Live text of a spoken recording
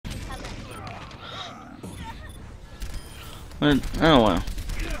But, oh well.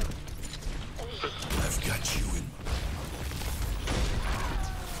 I've got you in.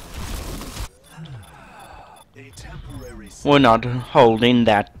 A temporary. We're not holding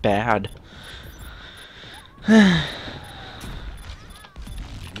that bad.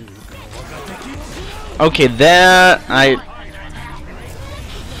 Okay, there I.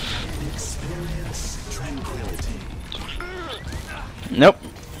 Experience tranquility. Nope.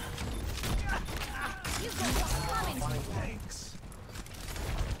 Thanks.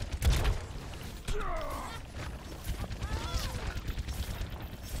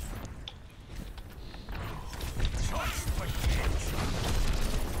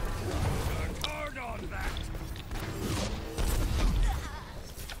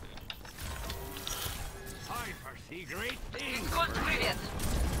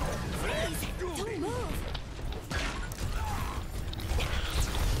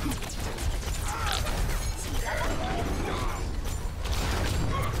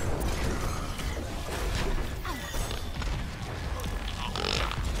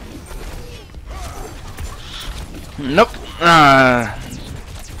 Nope.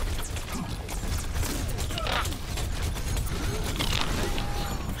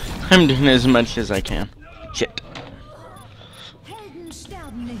 I'm doing as much as I can. Shit. Helden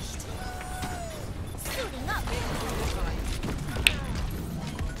sterben nicht. Suiting up.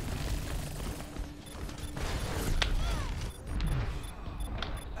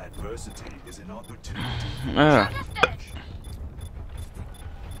 Adversity is an opportunity.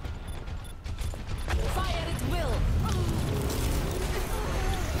 Fire at will.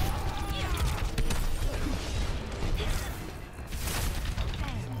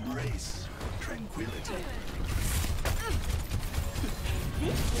 Embrace tranquility.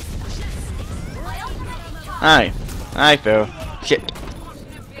 Hi. Hi, Phil. Shit.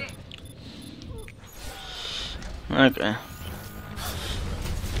 Okay.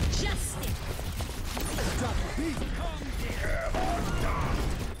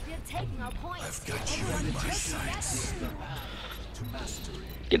 I've got you in my sights. To mastery.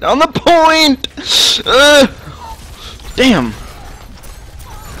 Get on the point! Damn.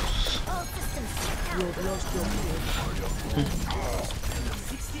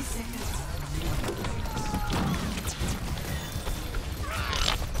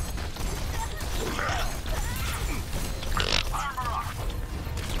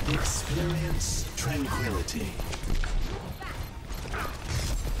 Experience tranquility.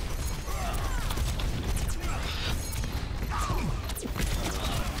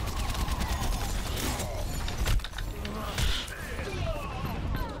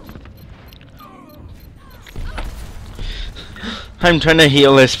 I'm trying to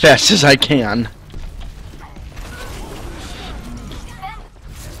heal as fast as I can.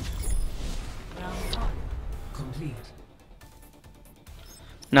 Complete.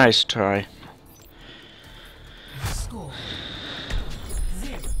 Nice try. Score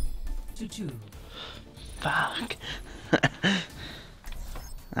 0-2. Fuck.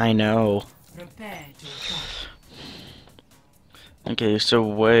 I know. Prepare to attack. Okay, so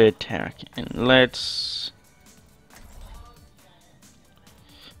we're attacking. Let's...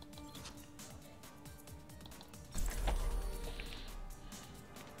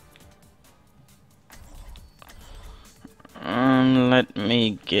 let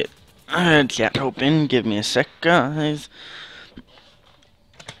me get chat open. Give me a sec, guys.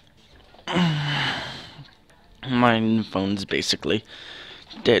 My phone's basically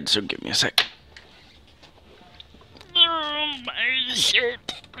dead, so give me a sec. Oh my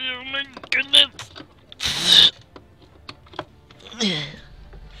shit! Oh my goodness!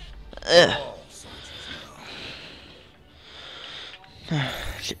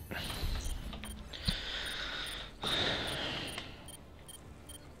 Shit.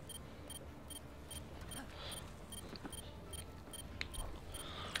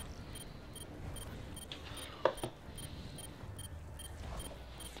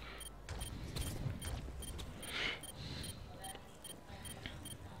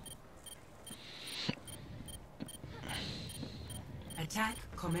 Attack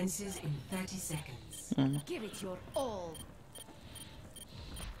commences in 30 seconds. Give it your all.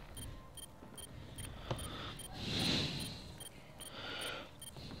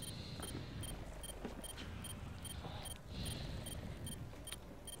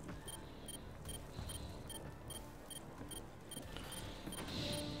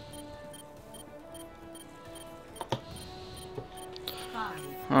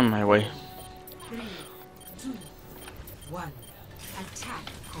 On my way. 3, 2, 1. Attack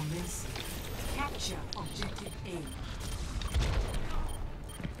commencing. Capture objective A.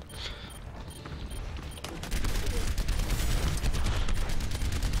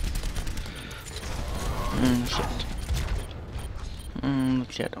 Shit.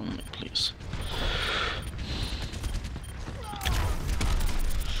 Chat only, please.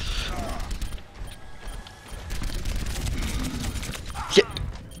 Shit.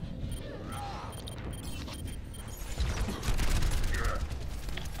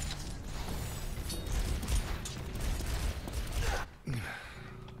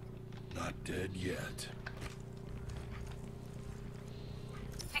 Not dead yet.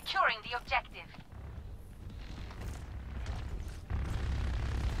 Securing the objective.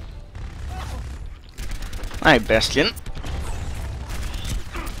 Hi, Bastion.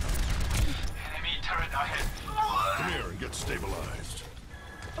 Enemy turret ahead. Come here and get stabilized.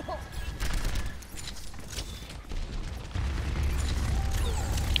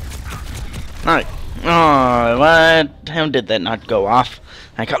 Alright. Oh, what? How did that not go off?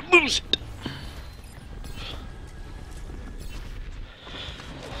 I can't lose it.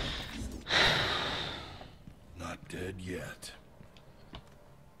 Not dead yet.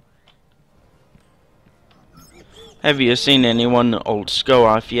 Have you seen anyone ult go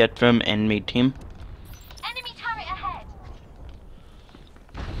off yet from enemy team? Enemy turret ahead.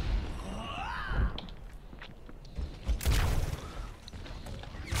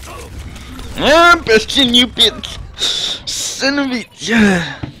 Ah, Bastion, you bitch! Son of a...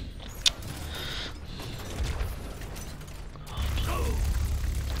 Yeah.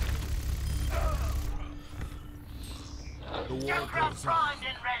 The war goes on.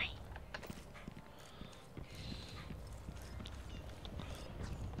 and ready.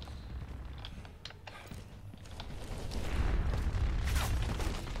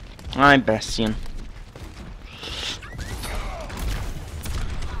 Hi, Bastion.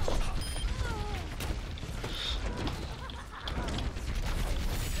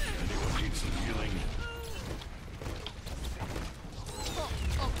 Anyone need some healing?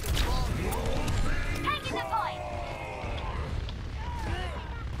 Taking the point.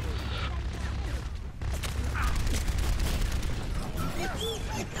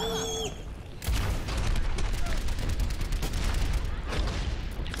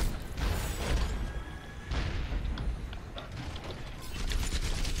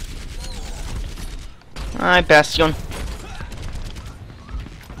 Hi, Bastion.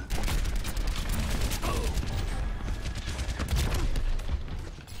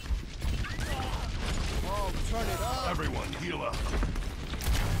 Everyone, heal up.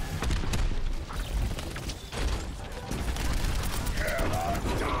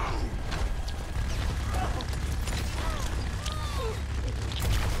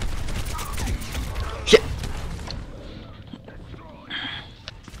 Shit.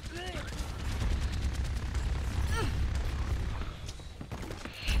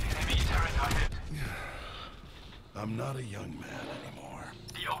 Enemy turret ahead. I'm not a young man anymore.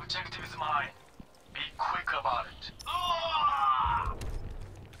 The objective is mine. Be quick about it.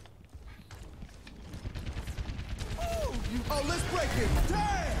 Oh, let's break it!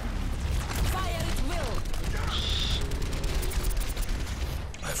 Damn! Fire at will.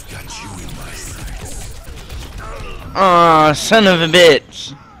 I've got you in my sights. Aw, son of a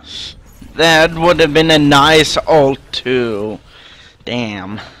bitch. That would have been a nice ult too.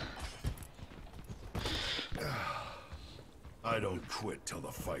 Damn. I don't quit till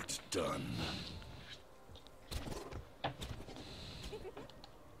the fight's done.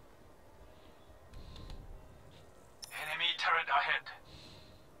 Enemy turret ahead.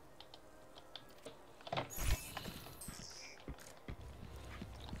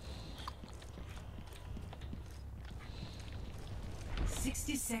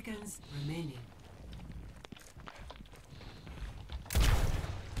 Seconds remaining.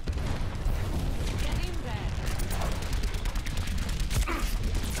 Get in there.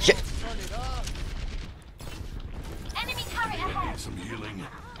 Shit. Enemy turret ahead. Need some healing.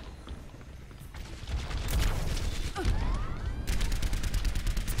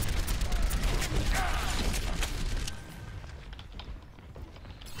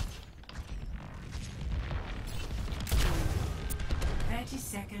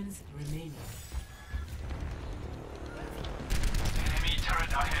 Seconds remaining. Enemy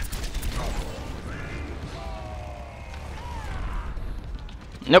turret ahead.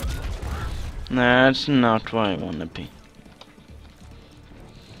 Nope. That's not where I want to be.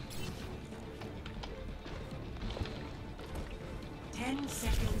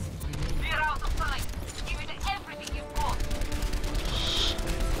 Seconds remaining. We're out of time. Give it everything you've got.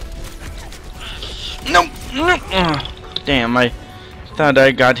 Nope. Nope. Damn, I thought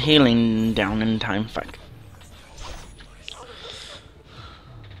I got healing down in time. Fuck.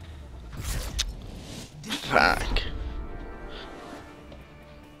 Fuck.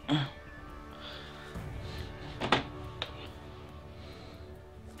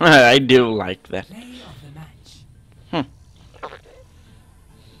 I do like that. Play of the match. Hmm.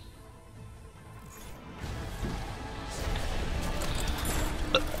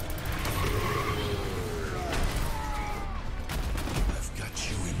 I've got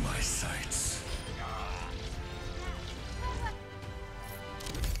you in my sights.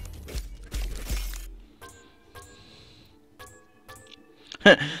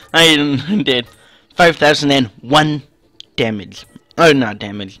 I did 5,001 damage. Oh, not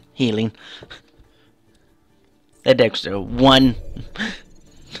damage, healing. That extra 1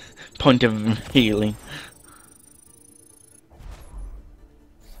 point of healing.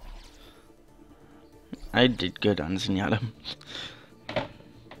 I did good on Zenyatta.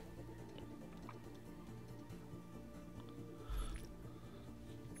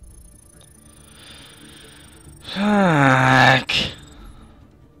 Fuck.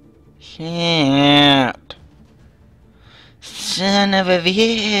 Shit. Son of a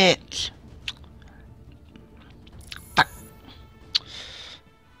bitch. Fuck.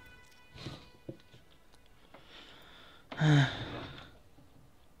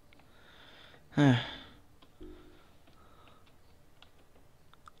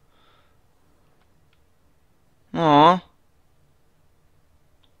 Aww.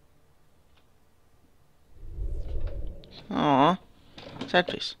 Aww.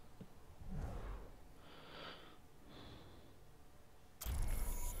 Sad face.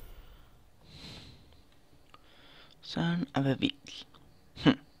 Son of a bitch.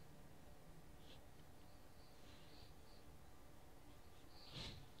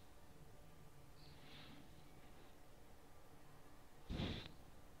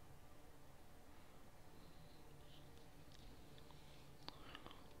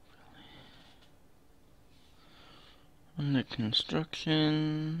 Under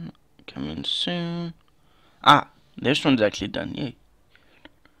construction. Coming soon. Ah, this one's actually done. Yay.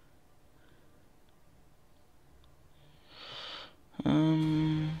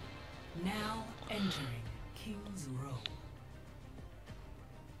 Now entering King's Row.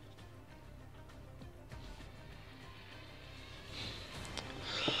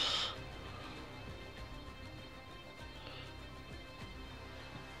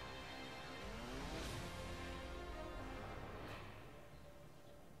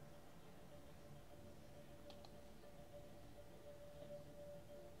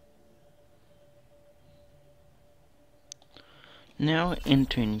 Now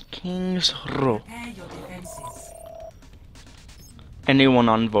entering King's Row. Prepare your defenses. Anyone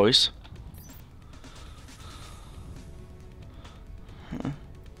on voice?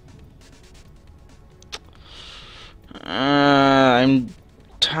 I'm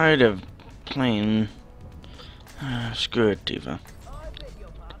tired of playing. Screw it, Diva.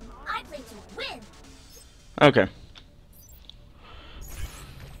 I play to win. Okay.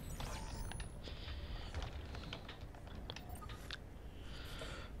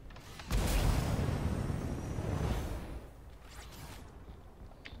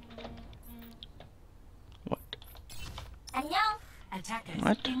 What? And yo, Attackers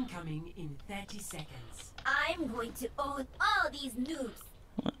What? incoming in 30 seconds. I'm going to own all these noobs.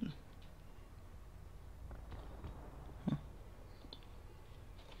 What?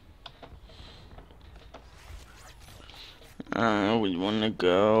 We want to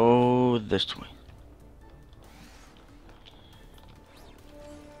go this way.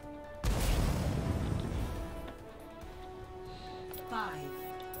 Five,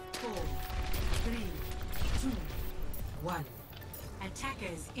 4, 3, 2, 1.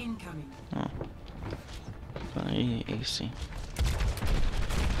 Attackers incoming. By AC.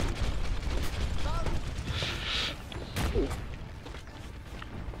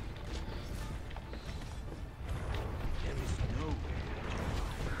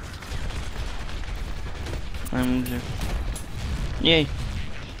 I'm just... Yay.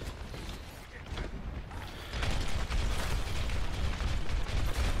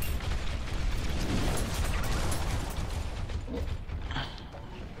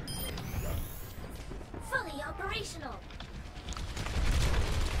 Fully operational.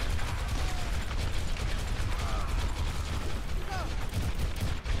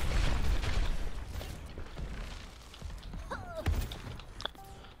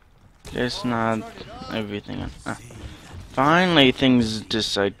 There's not everything. Finally, things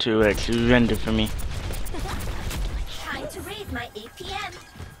decide to actually render for me.